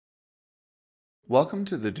Welcome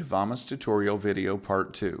to the Duvamis tutorial video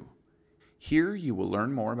part 2. Here you will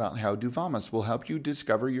learn more about how Duvamis will help you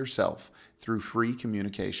discover yourself through free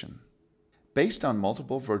communication. Based on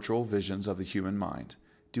multiple virtual visions of the human mind,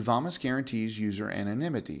 Duvamis guarantees user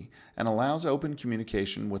anonymity and allows open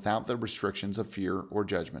communication without the restrictions of fear or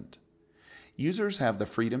judgment. Users have the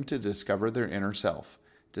freedom to discover their inner self,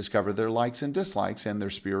 discover their likes and dislikes and their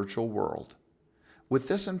spiritual world. With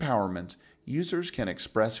this empowerment, users can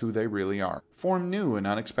express who they really are, form new and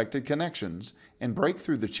unexpected connections, and break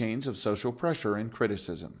through the chains of social pressure and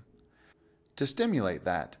criticism. To stimulate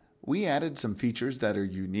that, we added some features that are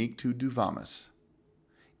unique to Duvamis.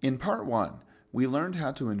 In Part 1, we learned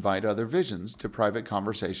how to invite other visions to private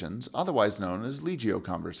conversations, otherwise known as Legio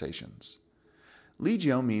conversations.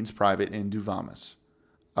 Legio means private in Duvamis.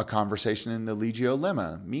 A conversation in the Legio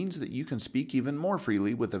lemma means that you can speak even more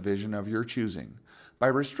freely with a vision of your choosing, by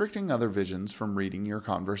restricting other visions from reading your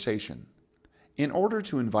conversation. In order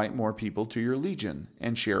to invite more people to your legion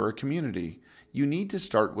and share a community, you need to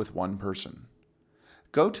start with one person.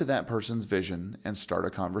 Go to that person's vision and start a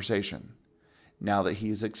conversation. Now that he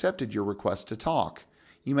has accepted your request to talk,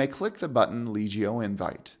 you may click the button Legio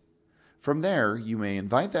Invite. From there, you may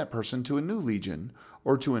invite that person to a new legion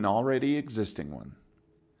or to an already existing one.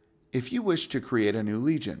 If you wish to create a new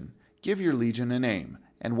legion, give your legion a name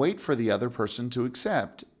and wait for the other person to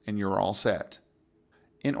accept, and you're all set.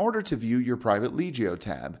 In order to view your private Legio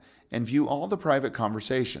tab and view all the private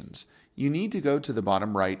conversations, you need to go to the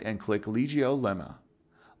bottom right and click Legio Lemma.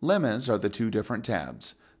 Lemmas are the two different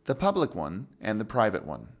tabs, the public one and the private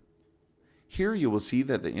one. Here you will see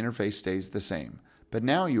that the interface stays the same, but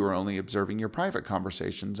now you are only observing your private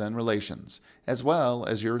conversations and relations, as well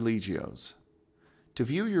as your Legios. To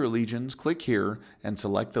view your legions, click here and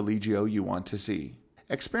select the Legio you want to see.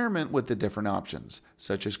 Experiment with the different options,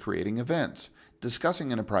 such as creating events,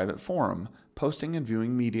 discussing in a private forum, posting and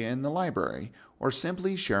viewing media in the library, or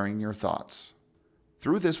simply sharing your thoughts.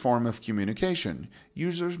 Through this form of communication,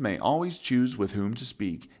 users may always choose with whom to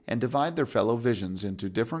speak and divide their fellow visions into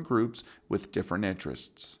different groups with different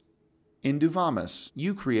interests. In Duvamis,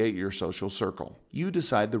 you create your social circle. You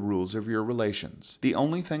decide the rules of your relations. The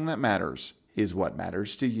only thing that matters is what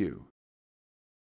matters to you.